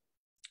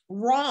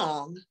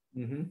wrong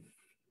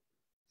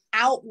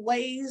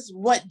outweighs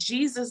what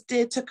Jesus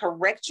did to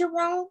correct your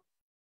wrong?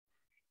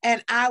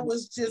 And I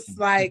was just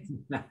like,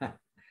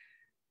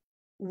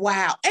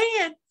 wow.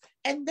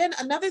 And then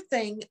another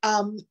thing,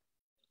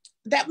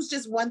 that was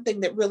just one thing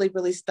that really,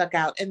 really stuck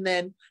out. And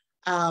then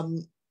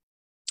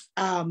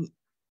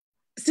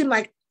seemed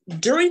like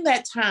during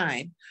that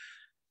time,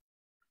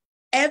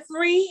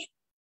 every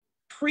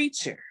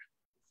preacher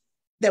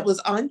that was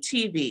on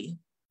TV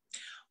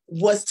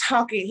was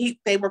talking,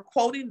 they were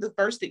quoting the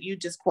verse that you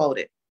just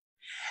quoted.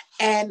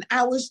 And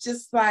I was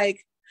just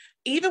like,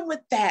 even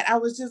with that, I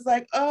was just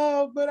like,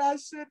 oh, but I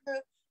shouldn't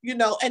have,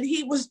 and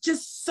he was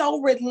just so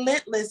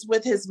relentless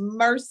with his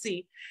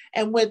mercy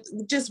and with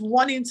just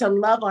wanting to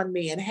love on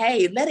me. And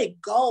hey, let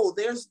it go.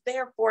 There's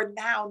therefore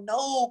now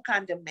no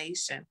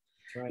condemnation,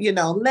 right.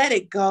 Let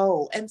it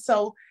go. And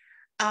so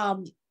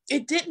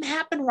it didn't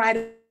happen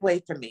right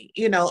away for me.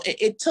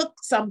 It took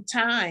some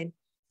time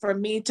for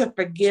me to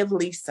forgive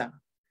Lisa.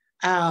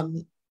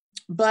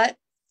 But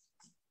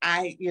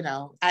I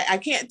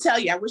can't tell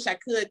you. I wish I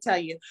could tell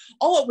you.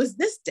 Oh, it was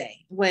this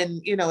day when,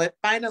 it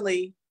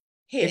finally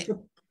hit.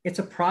 It's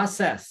a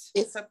process.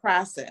 It's a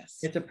process.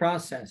 It's a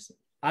process.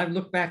 I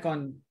look back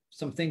on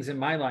some things in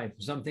my life.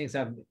 Some things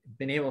I've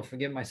been able to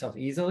forgive myself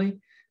easily.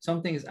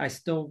 Some things I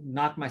still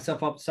knock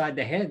myself upside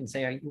the head and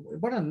say,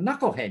 what a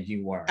knucklehead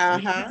you were.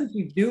 How could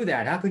you do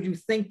that? How could you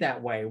think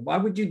that way? Why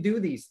would you do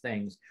these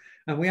things?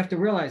 And we have to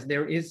realize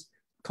there is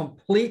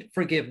complete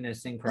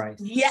forgiveness in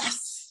Christ.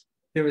 Yes.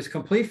 There is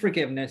complete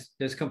forgiveness.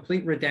 There's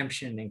complete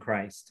redemption in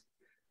Christ.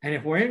 And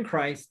if we're in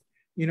Christ,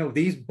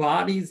 these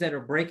bodies that are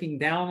breaking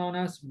down on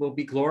us will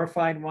be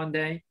glorified one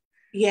day.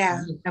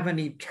 Yeah. We have an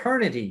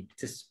eternity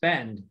to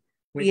spend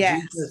with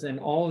Jesus and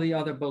all the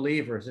other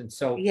believers. And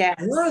so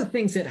one of the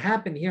things that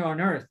happen here on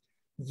earth,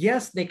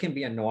 yes, they can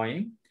be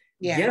annoying.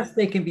 Yeah. Yes,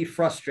 they can be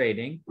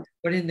frustrating.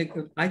 But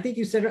I think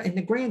you said in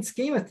the grand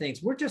scheme of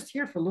things, we're just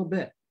here for a little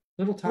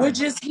time. We're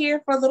just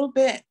here for a little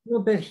bit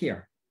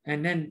here.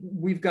 And then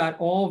we've got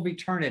all of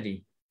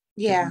eternity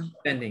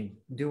spending,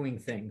 doing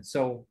things.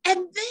 So, and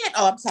then,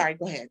 I'm sorry,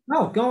 go ahead.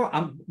 No, go.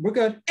 We're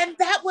good. And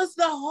that was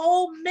the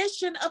whole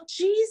mission of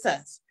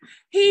Jesus.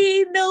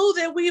 He knew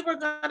that we were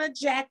going to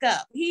jack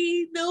up.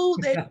 He knew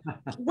that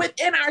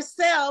within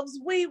ourselves,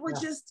 we were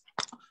just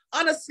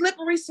on a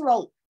slippery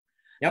slope,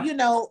 and he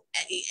knew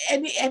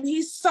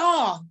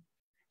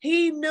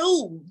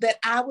that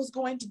I was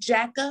going to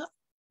jack up,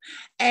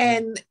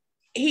 and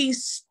he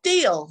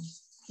still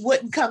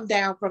wouldn't come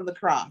down from the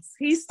cross.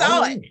 He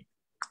saw it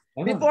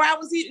before I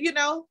was, He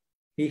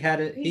had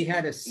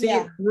to see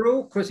it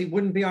through, because he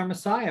wouldn't be our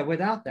Messiah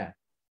without that.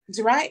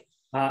 That's right.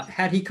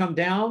 Had he come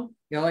down,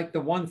 like the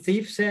one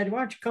thief said, why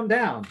don't you come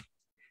down,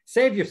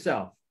 save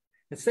yourself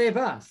and save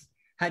us?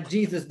 Had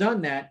Jesus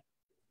done that,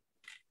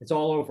 it's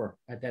all over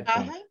at that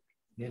point.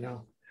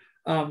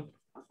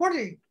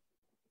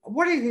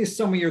 What are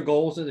some of your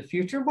goals of the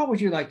future? What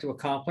would you like to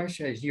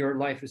accomplish as your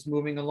life is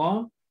moving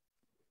along?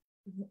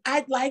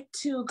 I'd like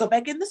to go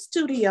back in the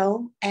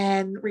studio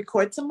and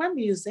record some more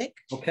music.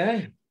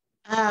 Okay.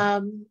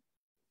 I'd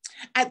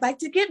like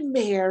to get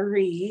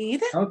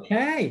married.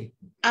 Okay.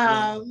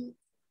 I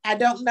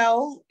don't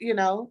know,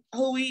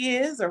 who he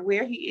is or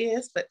where he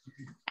is, but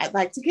I'd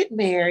like to get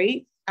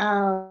married.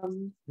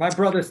 My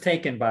brother's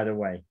taken, by the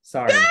way.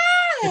 Sorry.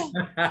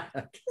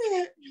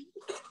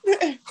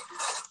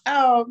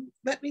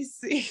 Let me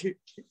see.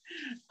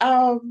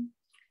 I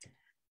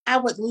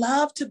would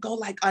love to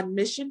go on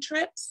mission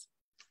trips.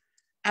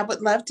 I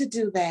would love to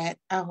do that.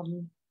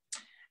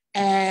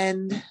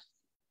 And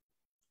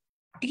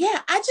yeah,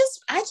 I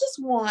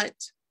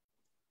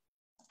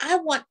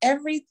want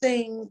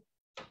everything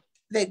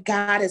that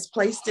God has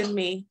placed in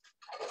me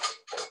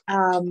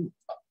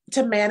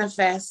to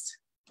manifest,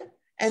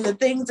 and the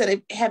things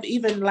that have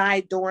even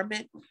lied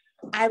dormant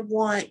I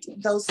want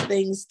those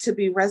things to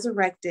be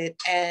resurrected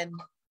and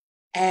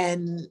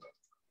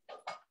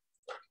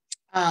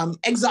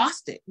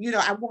exhausted.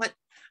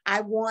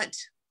 I want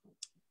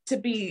to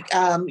be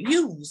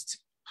used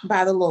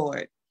by the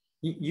Lord.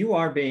 You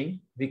are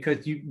being,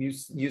 because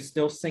you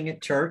still sing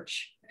at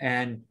church,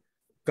 and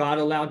God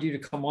allowed you to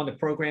come on the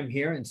program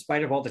here in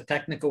spite of all the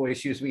technical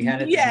issues we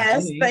had at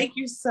yes, the beginning. Thank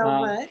you so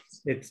much.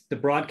 The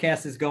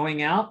broadcast is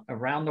going out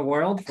around the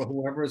world for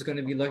whoever is going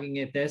to be looking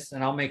at this,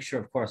 and I'll make sure,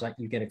 of course,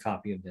 you get a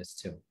copy of this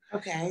too.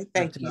 Okay,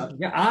 thank you.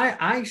 Yeah,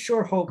 I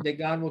sure hope that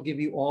God will give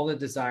you all the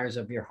desires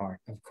of your heart.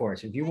 Of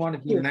course, if you want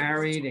to be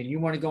married and you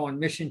want to go on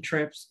mission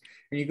trips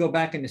and you go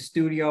back in the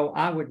studio,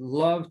 I would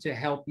love to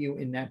help you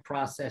in that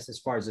process as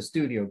far as the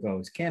studio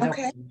goes. Can't help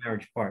with the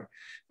marriage part,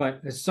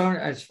 but as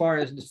far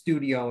as the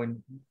studio,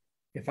 and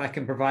if I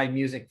can provide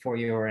music for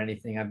you or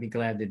anything, I'd be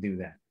glad to do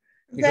that.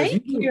 Because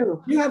thank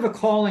you. You have a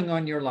calling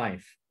on your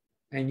life,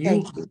 and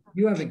you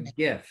have a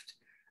gift,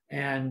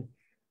 and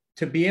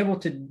to be able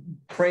to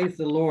praise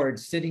the Lord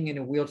sitting in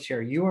a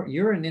wheelchair,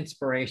 you're an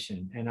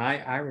inspiration, and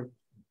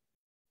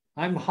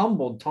I'm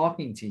humbled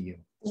talking to you.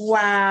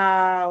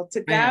 Wow,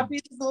 to God be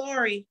the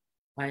glory.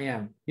 I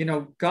am.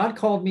 God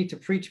called me to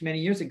preach many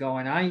years ago,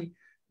 and I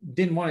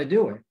didn't want to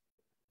do it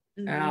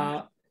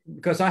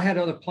because I had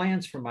other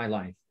plans for my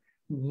life.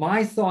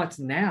 My thoughts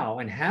now,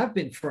 and have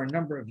been for a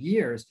number of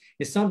years,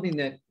 is something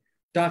that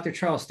Dr.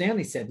 Charles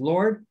Stanley said: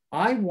 Lord,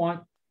 I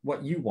want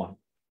what you want.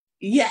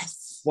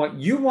 Yes. What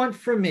you want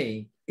for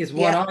me is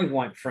what I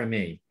want for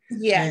me.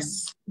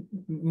 Yes.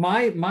 And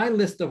my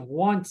list of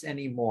wants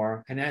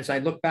anymore, and as I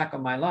look back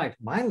on my life,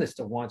 my list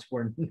of wants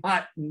were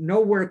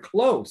nowhere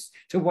close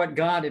to what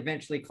God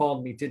eventually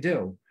called me to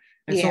do.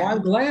 And so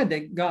I'm glad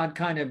that God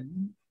kind of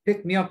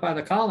picked me up by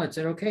the collar and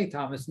said, okay,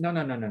 Thomas, no.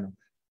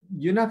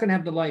 You're not going to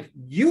have the life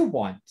you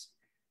want.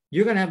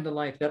 You're going to have the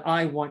life that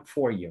I want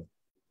for you.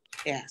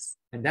 Yes.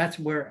 And that's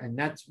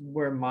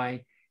where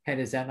my head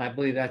is at. And I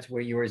believe that's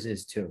where yours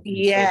is too.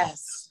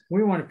 Yes. So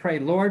we want to pray,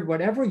 Lord,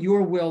 whatever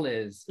your will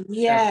is,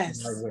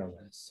 that's what our will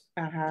is.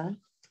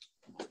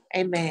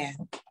 Amen.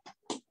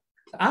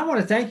 I want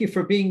to thank you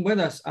for being with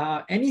us.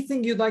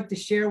 Anything you'd like to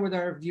share with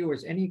our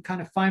viewers? Any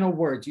kind of final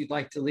words you'd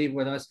like to leave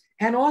with us?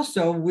 And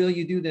also, will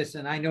you do this?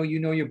 And I know you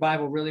know your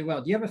Bible really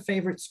well. Do you have a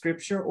favorite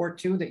scripture or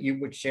two that you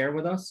would share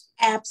with us?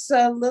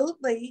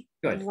 Absolutely.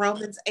 Good.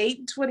 Romans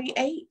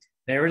 8:28.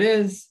 There it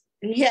is.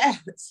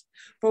 Yes.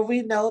 For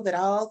we know that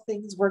all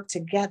things work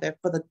together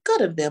for the good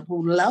of them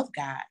who love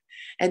God,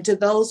 and to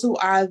those who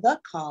are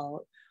the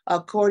called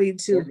according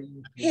to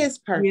his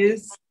purpose.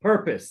 His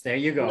purpose. There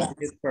you go. Yes.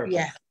 His purpose.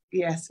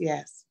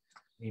 Yes.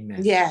 Amen.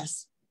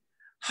 Yes.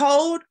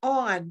 Hold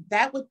on.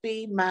 That would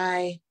be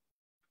my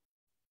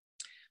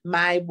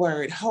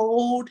word.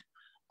 Hold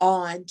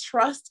on.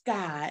 Trust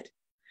God.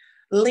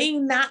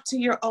 Lean not to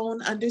your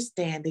own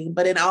understanding,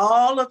 but in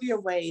all of your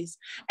ways,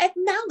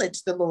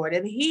 acknowledge the Lord,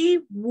 and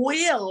he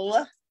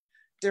will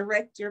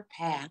direct your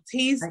path.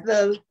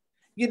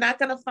 You're not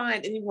going to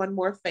find anyone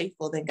more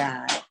faithful than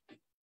God.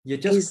 You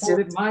just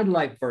quoted my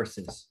life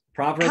verses.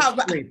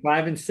 Proverbs 3,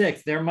 5, and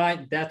 6.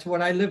 That's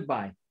what I live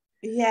by.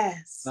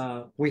 Yes.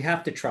 We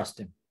have to trust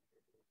him.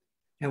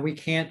 And we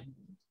can't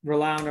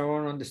rely on our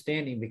own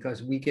understanding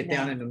because we get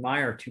down in the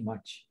mire too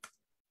much.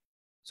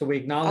 So we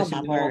acknowledge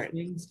him in all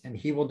things, and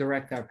he will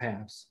direct our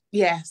paths.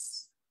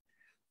 Yes.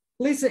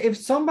 Lisa, if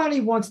somebody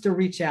wants to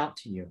reach out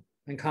to you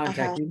and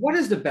contact you, what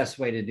is the best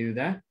way to do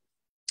that?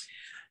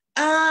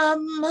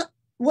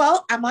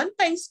 Well, I'm on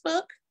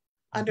Facebook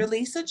under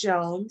Lisa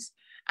Jones.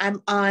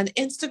 I'm on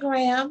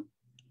Instagram.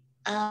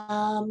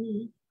 Oh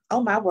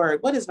my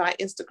word, what is my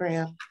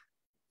Instagram?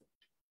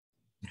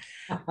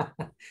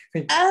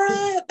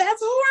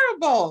 That's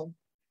horrible.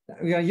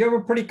 You have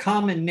a pretty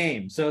common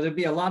name, so there'd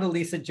be a lot of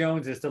Lisa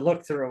Joneses to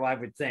look through, I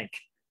would think.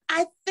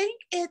 I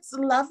think it's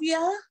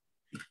Luvya,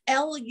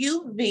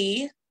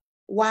 Luvya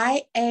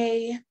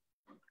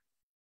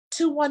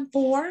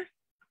 214.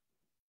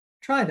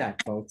 Try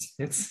that, folks.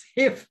 And see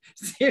if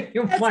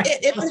you might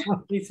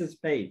on Lisa's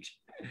page.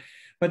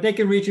 But they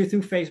can reach you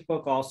through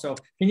Facebook also.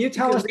 Can you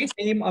tell us the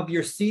name of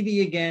your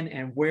CD again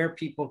and where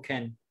people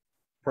can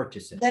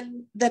purchase it?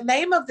 The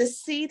name of the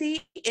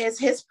CD is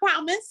His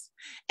Promise,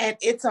 and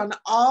it's on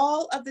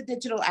all of the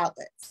digital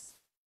outlets.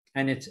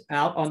 And it's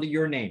out under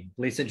your name,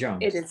 Lisa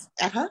Jones. It is.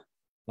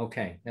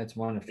 Okay, that's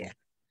wonderful. Yeah.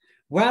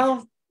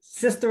 Well,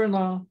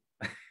 sister-in-law.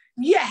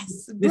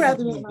 Yes,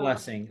 brother-in-law. This is a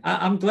blessing.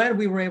 I'm glad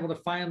we were able to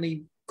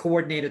finally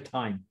coordinate a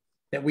time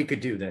that we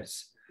could do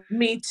this.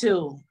 Me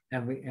too.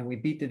 And we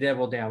beat the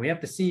devil down. We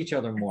have to see each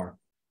other more.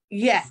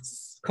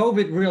 Yes.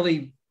 COVID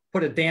really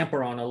put a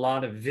damper on a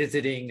lot of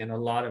visiting and a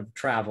lot of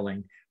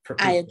traveling for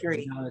people. I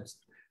agree.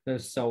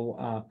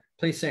 So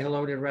please say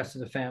hello to the rest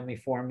of the family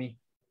for me.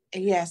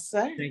 Yes,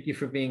 sir. Thank you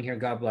for being here.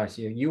 God bless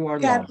you. You are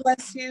God loved.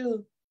 bless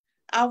you.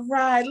 All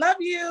right. Love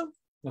you.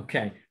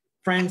 Okay.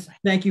 Friends,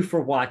 thank you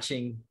for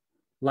watching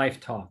Life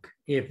Talk.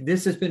 If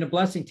this has been a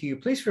blessing to you,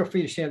 please feel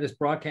free to share this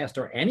broadcast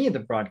or any of the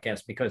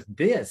broadcasts, because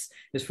this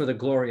is for the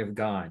glory of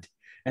God.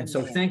 And so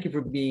Amen. thank you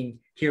for being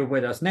here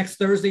with us. Next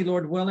Thursday,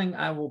 Lord willing,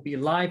 I will be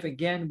live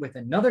again with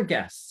another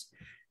guest.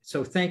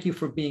 So thank you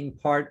for being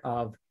part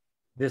of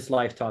this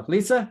Life Talk.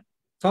 Lisa,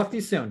 talk to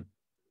you soon.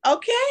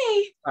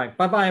 Okay. All right.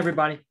 Bye-bye,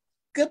 everybody.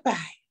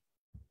 Goodbye.